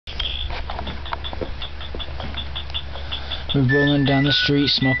We rolling down the street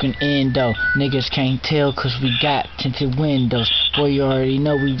smoking endo. Niggas can't tell cause we got tinted windows. Boy, you already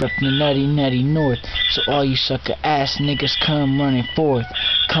know we rep the nutty north. So all you sucker ass niggas come running forth.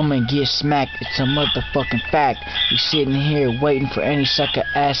 Come and get smacked, it's a motherfucking fact. We sitting here waiting for any sucker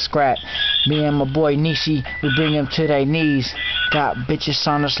ass scrap. Me and my boy Nishi, we bring them to their knees. Got bitches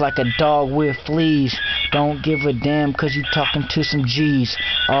on us like a dog with fleas. Don't give a damn cause you talking to some G's.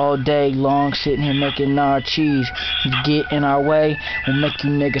 All day long sitting here making our cheese. If you get in our way, we'll make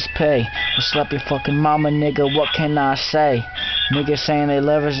you niggas pay. We'll slap your fucking mama, nigga, what can I say? Niggas saying they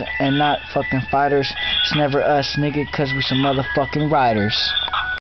lovers and not fucking fighters. It's never us, nigga, cause we some motherfucking riders.